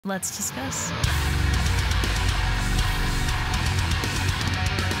Let's discuss.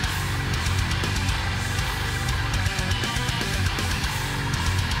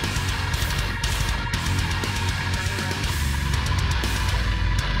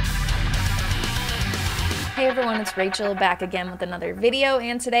 Hey everyone, it's Rachel back again with another video,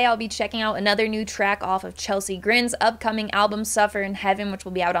 and today I'll be checking out another new track off of Chelsea Grin's upcoming album Suffer in Heaven, which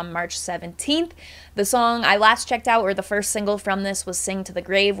will be out on March 17th. The song I last checked out, or the first single from this, was Sing to the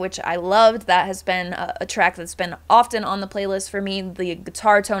Grave, which I loved. That has been a track that's been often on the playlist for me. The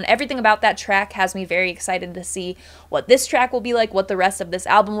guitar tone, everything about that track has me very excited to see what this track will be like, what the rest of this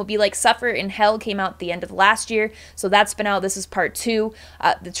album will be like. Suffer in Hell came out at the end of last year, so that's been out. This is part 2.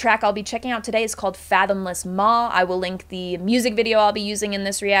 The track I'll be checking out today is called Fathomless Maw. I will link the music video I'll be using in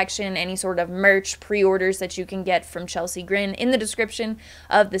this reaction, any sort of merch, pre-orders that you can get from Chelsea Grin in the description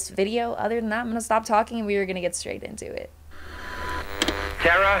of this video. Other than that, I'm going to stop talking and we are going to get straight into it.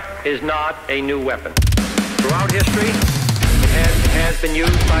 Terror is not a new weapon. Throughout history, it has been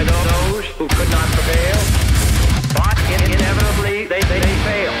used by those who could not prevail, but inevitably they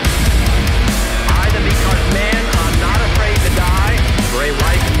fail. Either because men are not afraid to die for a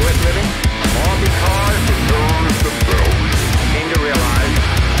life worth living, or because those themselves came to realize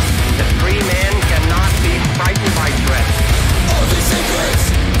that free men cannot be frightened by threats. All these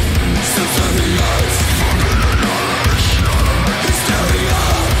secrets, still serving us. Hysteria,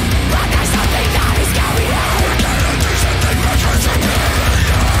 but there's something that is going on. We can't understand the measures of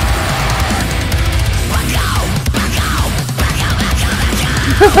back out,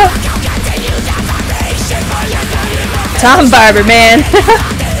 continue that vibration for your body. Tom Barber, man.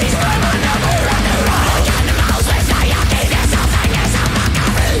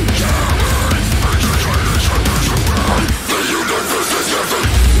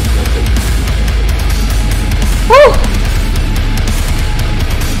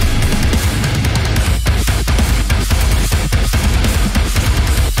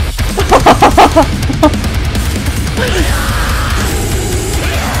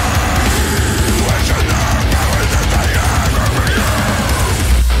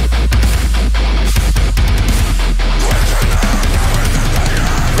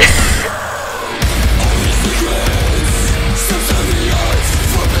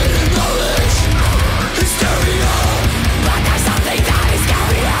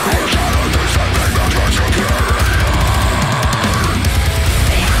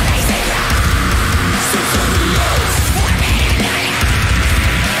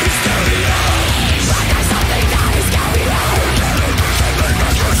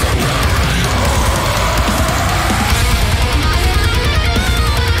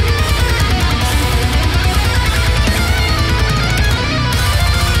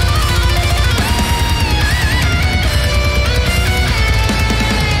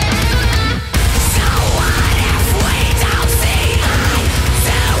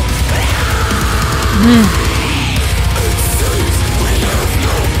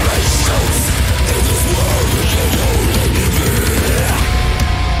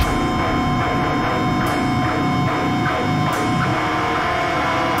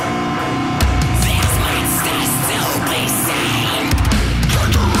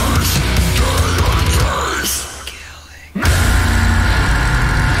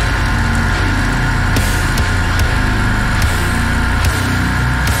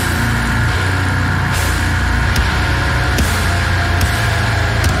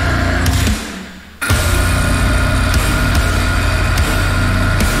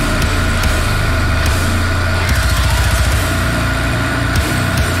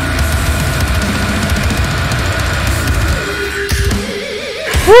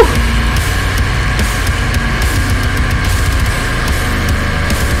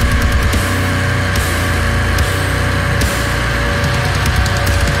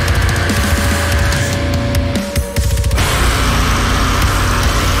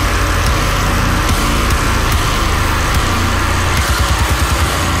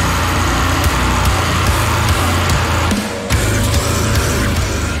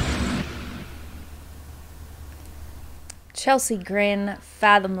 Chelsea Grin,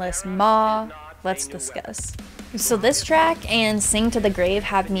 Fathomless Maw. Let's discuss. So this track and Sing to the Grave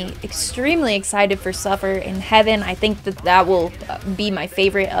have me extremely excited for Suffer in Heaven. I think that will be my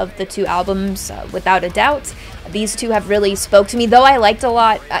favorite of the two albums, without a doubt. These two have really spoke to me, though I like a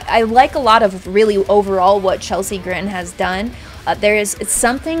lot of really overall what Chelsea Grin has done. It's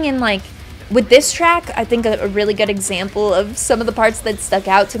something in like With this track, I think a really good example of some of the parts that stuck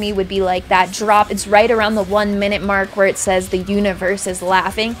out to me would be like that drop. It's right around the 1 minute mark where it says the universe is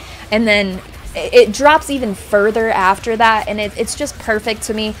laughing, and then it drops even further after that, and it's just perfect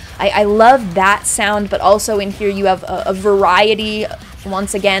to me. I love that sound, but also in here you have a variety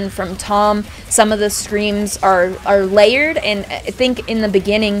once again from Tom. Some of the screams are layered, and I think in the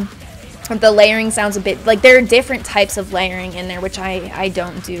beginning the layering sounds a bit like there are different types of layering in there, which I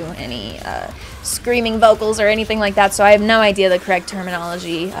don't do any screaming vocals or anything like that, so I have no idea the correct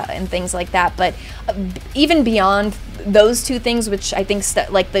terminology and things like that. But even beyond those two things, which I think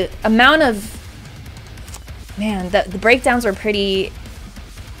like the amount of the breakdowns were pretty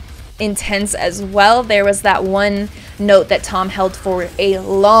intense as well. There was that one note that Tom held for a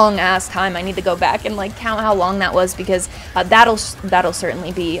long ass time. I need to go back and like count how long that was, because that'll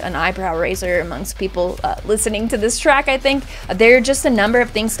certainly be an eyebrow raiser amongst people listening to this track. I think there are just a number of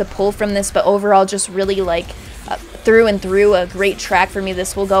things to pull from this, but overall just really like through and through a great track for me.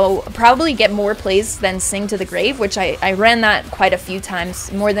 This will go probably get more plays than Sing to the Grave, which I ran that quite a few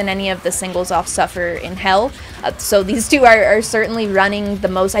times, more than any of the singles off Suffer in Hell. So these two are certainly running the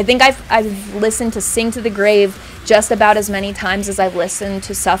most. I think I've listened to Sing to the Grave just about as many times as I've listened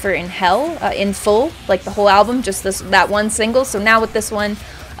to Suffer in Hell in full, like the whole album, just that one single. So now with this one,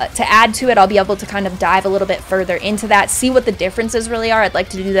 to add to it, I'll be able to kind of dive a little bit further into that, see what the differences really are. I'd like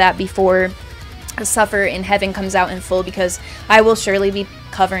to do that before Suffer in Heaven comes out in full, because I will surely be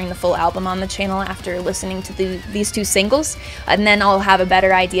covering the full album on the channel after listening to these two singles, and then I'll have a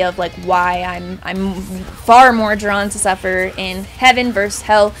better idea of like why I'm far more drawn to Suffer in Heaven versus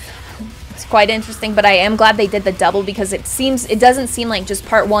Hell. It's quite interesting, but I am glad they did the double, because it doesn't seem like just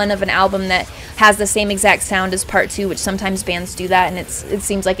part one of an album that has the same exact sound as part two, which sometimes bands do that, and it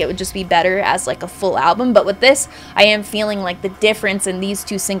seems like it would just be better as like a full album. But with this, I am feeling like the difference in these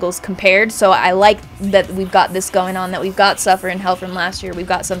two singles compared, so I like that we've got this going on, that we've got Suffer in Hell from last year, we've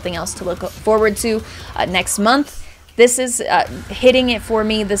got something else to look forward to next month. This is hitting it for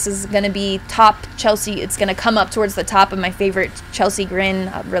me. This is going to be top Chelsea. It's going to come up towards the top of my favorite Chelsea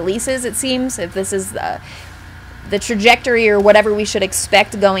Grin releases, it seems. If this is the trajectory or whatever we should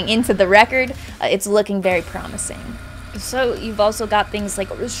expect going into the record, it's looking very promising. So you've also got things like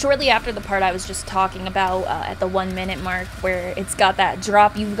shortly after the part I was just talking about at the 1 minute mark, where it's got that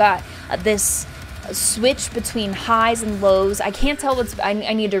drop, you've got this switch between highs and lows. I can't tell I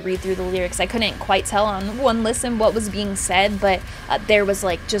need to read through the lyrics. I couldn't quite tell on one listen what was being said, but there was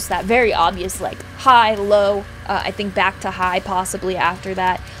like just that very obvious like high, low, I think back to high possibly after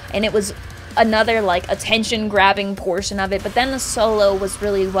that, and it was another like attention grabbing portion of it. But then the solo was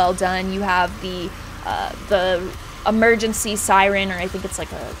really well done. You have the emergency siren, or I think it's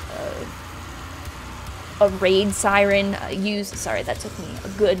like a raid siren used. Sorry, that took me a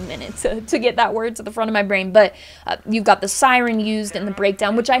good minute to get that word to the front of my brain, but you've got the siren used in the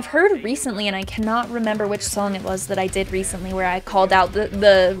breakdown, which I've heard recently, and I cannot remember which song it was that I did recently where I called out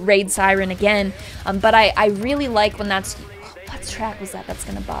the raid siren again, but I really like when that's, what track was that? That's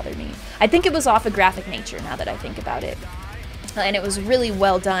gonna bother me. I think it was off of Graphic Nature, now that I think about it. And it was really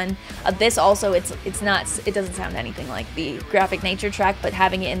well done. This also, it doesn't sound anything like the Graphic Nature track, but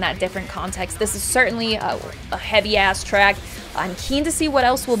having it in that different context, this is certainly a heavy ass track. I'm keen to see what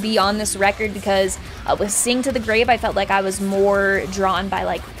else will be on this record, because with Sing to the Grave, I felt like I was more drawn by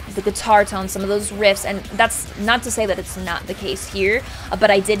like the guitar tone, some of those riffs, and that's not to say that it's not the case here, but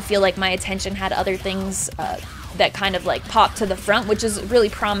I did feel like my attention had other things that kind of like pop to the front, which is really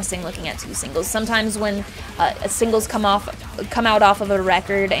promising looking at two singles. Sometimes when singles come out off of a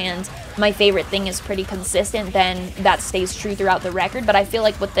record and my favorite thing is pretty consistent, then that stays true throughout the record. But I feel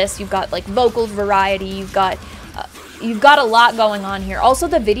like with this, you've got like vocal variety, you've got a lot going on here. Also,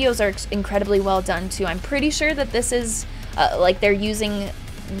 the videos are incredibly well done too. I'm pretty sure that this is like they're using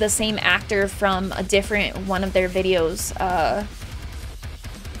the same actor from a different one of their videos.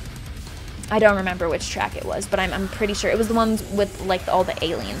 I don't remember which track it was, but I'm pretty sure it was the one with like all the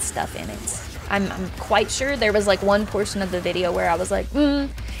alien stuff in it. I'm quite sure there was like one portion of the video where I was like,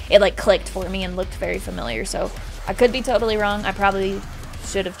 it like clicked for me and looked very familiar. So I could be totally wrong. I probably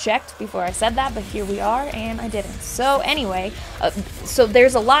should have checked before I said that, but here we are, and I didn't. So anyway, so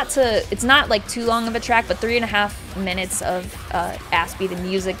there's a lot to, it's not like too long of a track, but 3.5 minutes of Aspie the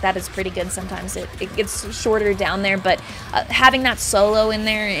music, that is pretty good. Sometimes it gets shorter down there, but having that solo in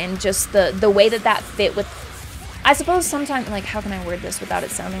there and just the way that fit with, I suppose sometimes, like, how can I word this without it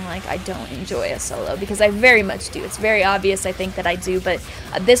sounding like I don't enjoy a solo, because I very much do. It's very obvious, I think, that I do, but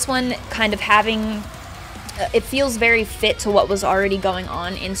this one kind of having, it feels very fit to what was already going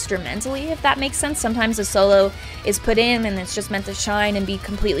on instrumentally, if that makes sense. Sometimes a solo is put in and it's just meant to shine and be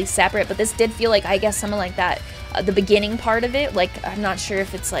completely separate, but this did feel like, I guess, some of like that, the beginning part of it, like, I'm not sure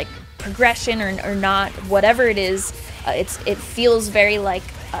if it's like progression or not, whatever it is, it feels very like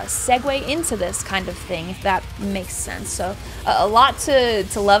segue into this kind of thing, if that makes sense. So a lot to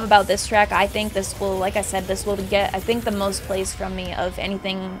love about this track. I think this will, like I said, this will get, I think, the most plays from me of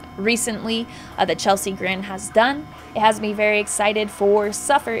anything recently that Chelsea Grin has done. It has me very excited for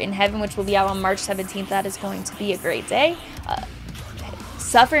Suffer in Heaven, which will be out on March 17th. That is going to be a great day.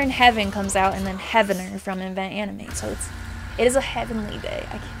 Suffer in Heaven comes out, and then Heavener from Invent Anime. So it is a heavenly day.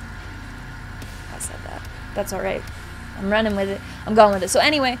 I said that. That's all right. I'm running with it. I'm going with it. So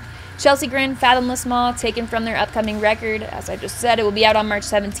anyway, Chelsea Grin, Fathomless Maw, taken from their upcoming record. As I just said, it will be out on March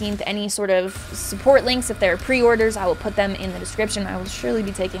 17th. Any sort of support links, if there are pre-orders, I will put them in the description. I will surely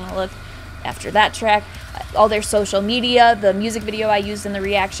be taking a look after that track. All their social media, the music video I used in the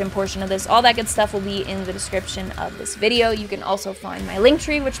reaction portion of this, all that good stuff will be in the description of this video. You can also find my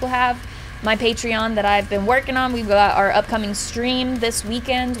Linktree, which will have my Patreon that I've been working on. We've got our upcoming stream this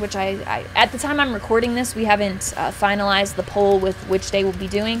weekend, which I at the time I'm recording this, we haven't finalized the poll with which day we'll be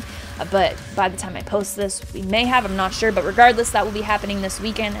doing, but by the time I post this, we may have, I'm not sure, but regardless, that will be happening this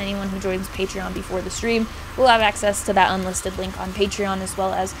weekend. Anyone who joins Patreon before the stream will have access to that unlisted link on Patreon, as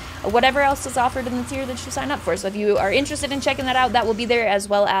well as whatever else is offered in the tier that you sign up for. So if you are interested in checking that out, that will be there, as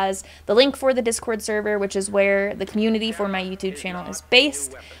well as the link for the Discord server, which is where the community for my YouTube channel is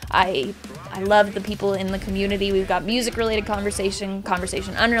based. I love the people in the community. We've got music-related conversation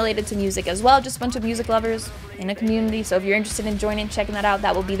unrelated to music as well, just a bunch of music lovers in a community. So if you're interested in joining, checking that out,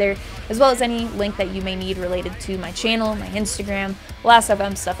 that will be there, as well as any link that you may need related to my channel, my Instagram, Last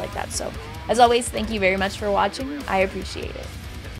FM, stuff like that. So as always, thank you very much for watching. I appreciate it.